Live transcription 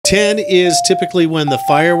10 is typically when the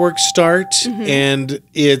fireworks start, and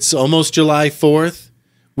it's almost July 4th,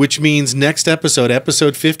 which means next episode,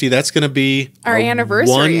 episode 50, that's going to be our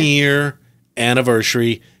anniversary. 1-year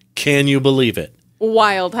anniversary. Can you believe it?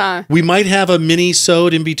 Wild, huh? We might have a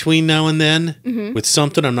mini-sode in between now and then with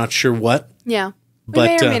something. I'm not sure what. Yeah. We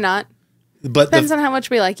may or may not. But depends on how much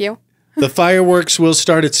we like you. The fireworks will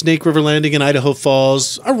start at Snake River Landing in Idaho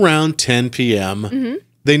Falls around 10 p.m.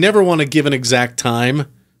 They never want to give an exact time,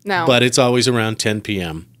 but it's always around 10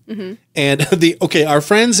 p.m. And our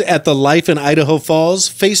friends at the Life in Idaho Falls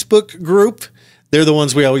Facebook group, they're the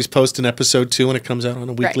ones we always post in episode 2 when it comes out on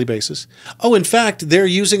a weekly basis. Oh, in fact, they're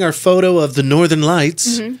using our photo of the Northern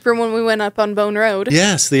Lights. From when we went up on Bone Road.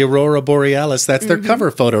 Yes, the Aurora Borealis. That's their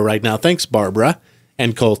cover photo right now. Thanks, Barbara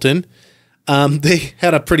and Colton. They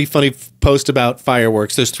had a pretty funny post about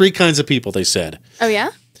fireworks. There's 3 kinds of people, they said. Oh,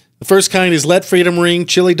 yeah? The first kind is let freedom ring,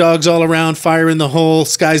 chili dogs all around, fire in the hole,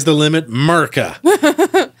 sky's the limit, Merca.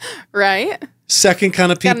 Right. Second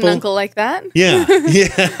kind of people. Got an uncle like that?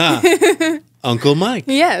 Yeah. Uncle Mike.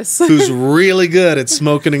 Yes. Who's really good at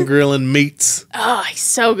smoking and grilling meats. Oh, he's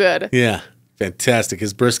so good. Yeah. Fantastic.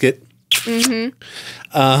 His brisket. The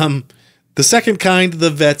second kind,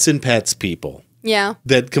 the vets and pets people. Yeah.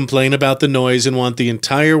 That complain about the noise and want the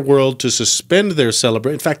entire world to suspend their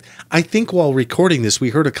celebration. In fact, I think while recording this, we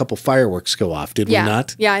heard a couple fireworks go off, did we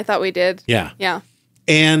not? Yeah, I thought we did. Yeah. Yeah.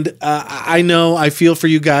 And I know, I feel for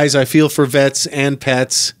you guys. I feel for vets and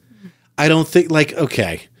pets. I don't think,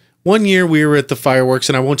 okay, one year we were at the fireworks,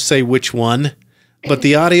 and I won't say which one, but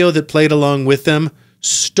the audio that played along with them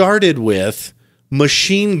started with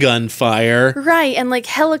machine gun fire. Right, and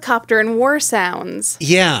helicopter and war sounds.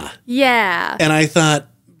 Yeah. Yeah. And I thought,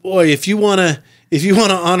 boy, if you want to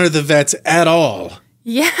honor the vets at all,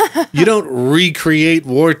 you don't recreate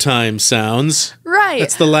wartime sounds. Right.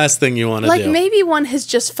 That's the last thing you want to do. Maybe one has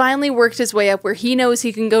just finally worked his way up where he knows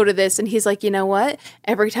he can go to this, and he's like, you know what?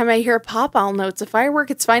 Every time I hear a pop, I'll know it's a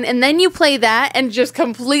firework. It's fine. And then you play that and just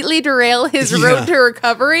completely derail his road to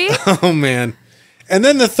recovery. Oh, man. And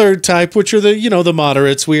then the third type, which are the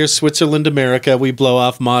moderates. We are Switzerland, America. We blow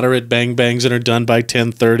off moderate bang bangs and are done by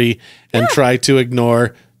 10:30 and try to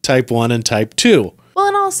ignore type 1 and type 2. Well,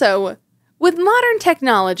 and also, with modern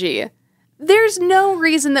technology, there's no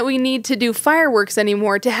reason that we need to do fireworks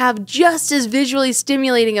anymore to have just as visually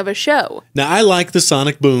stimulating of a show. Now, I like the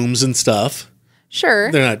sonic booms and stuff. Sure.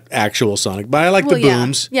 They're not actual sonic, but I like the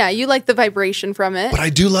booms. Yeah, you like the vibration from it. But I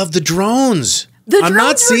do love the drones. I'm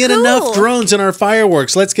not seeing enough drones in our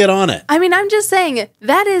fireworks. Let's get on it. I mean, I'm just saying,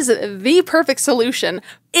 that is the perfect solution.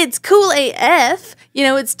 It's cool AF.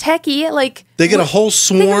 It's techie. They get a whole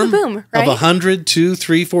swarm boom, right? of 100, 200,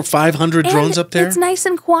 300, 400, 500 drones up there. It's nice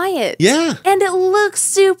and quiet. Yeah. And it looks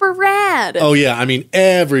super rad. Oh, yeah. I mean,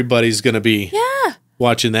 everybody's going to be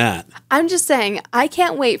watching that. I'm just saying, I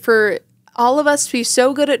can't wait for all of us to be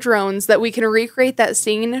so good at drones that we can recreate that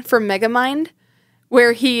scene from Megamind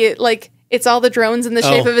where he, it's all the drones in the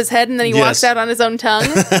shape of his head, and then he walks out on his own tongue.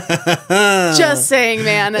 Just saying,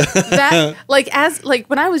 man. That,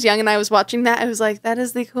 when I was young and I was watching that, I was like, that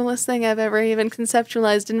is the coolest thing I've ever even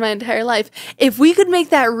conceptualized in my entire life. If we could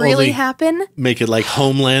make that really happen. Make it like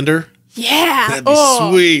Homelander. Yeah. That'd be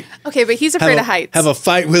sweet. Okay, but he's afraid of heights. Have a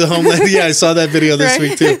fight with Homelander. Yeah, I saw that video this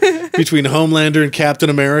week, too. Between Homelander and Captain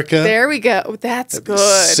America. There we go. That's good.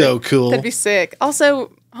 So cool. That'd be sick.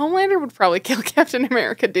 Also, Homelander would probably kill Captain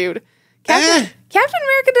America, dude. Captain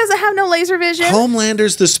America doesn't have no laser vision.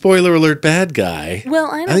 Homelander's the spoiler alert bad guy. Well,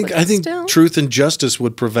 I know. I think truth and justice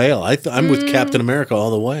would prevail. I'm with Captain America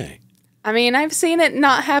all the way. I mean, I've seen it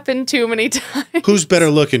not happen too many times. Who's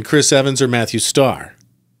better looking, Chris Evans or Matthew Starr?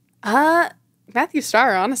 Matthew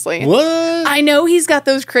Starr, honestly. What? I know he's got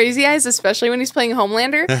those crazy eyes, especially when he's playing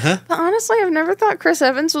Homelander. But honestly, I've never thought Chris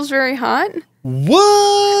Evans was very hot.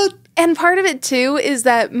 What? And part of it, too, is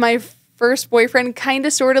that my first boyfriend kind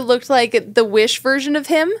of sort of looked like the Wish version of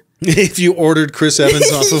him. If you ordered Chris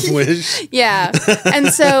Evans off of Wish. Yeah. And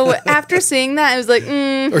so after seeing that, I was like,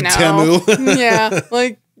 or no. Temu. Yeah.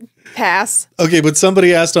 Pass. Okay, but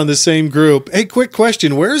somebody asked on the same group, hey, quick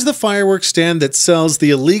question. Where's the fireworks stand that sells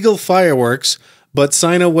the illegal fireworks, but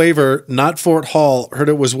sign a waiver, not Fort Hall? Heard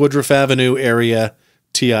it was Woodruff Avenue area,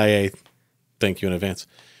 TIA. Thank you in advance.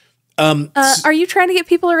 Are you trying to get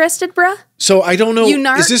people arrested, bruh? So I don't know. You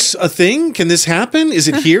narc? Is this a thing? Can this happen? Is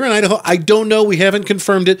it here in Idaho? I don't know. We haven't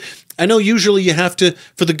confirmed it. I know usually you have to,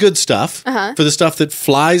 for the good stuff, for the stuff that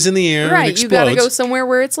flies in the air and explodes. You got to go somewhere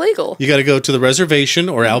where it's legal. You got to go to the reservation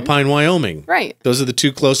or Alpine, Wyoming. Right. Those are the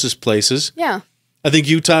 2 closest places. Yeah. I think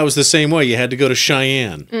Utah was the same way. You had to go to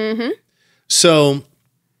Cheyenne. So,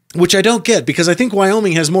 which I don't get because I think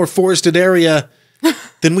Wyoming has more forested area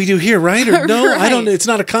than we do here, right? Or no, Right. I don't. It's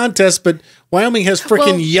not a contest, but Wyoming has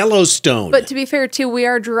freaking Yellowstone. But to be fair, too, we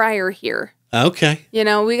are drier here. Okay. You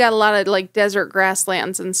know, we got a lot of like desert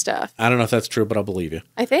grasslands and stuff. I don't know if that's true, but I'll believe you.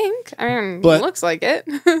 I think. I mean, it looks like it.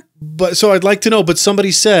 But so I'd like to know, but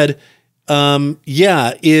somebody said,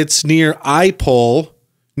 it's near Ipole,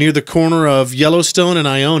 near the corner of Yellowstone and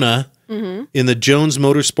Iona in the Jones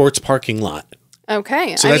Motorsports parking lot.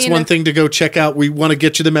 Okay. So that's one thing to go check out. We want to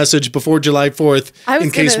get you the message before July 4th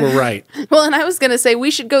in case we're right. Well, and I was going to say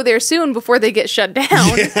we should go there soon before they get shut down.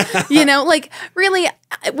 Yeah. You know, like really,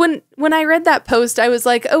 when I read that post, I was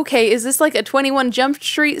like, okay, is this like a 21 Jump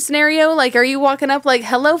Street scenario? Like, are you walking up like,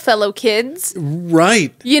 hello, fellow kids?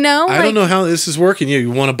 Right. You know? I don't know how this is working.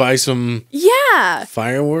 You want to buy some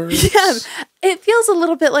fireworks? Yeah. It feels a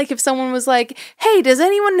little bit like if someone was like, hey, does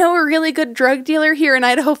anyone know a really good drug dealer here in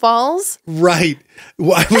Idaho Falls? Right.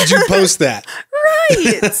 Why would you post that?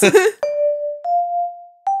 Right.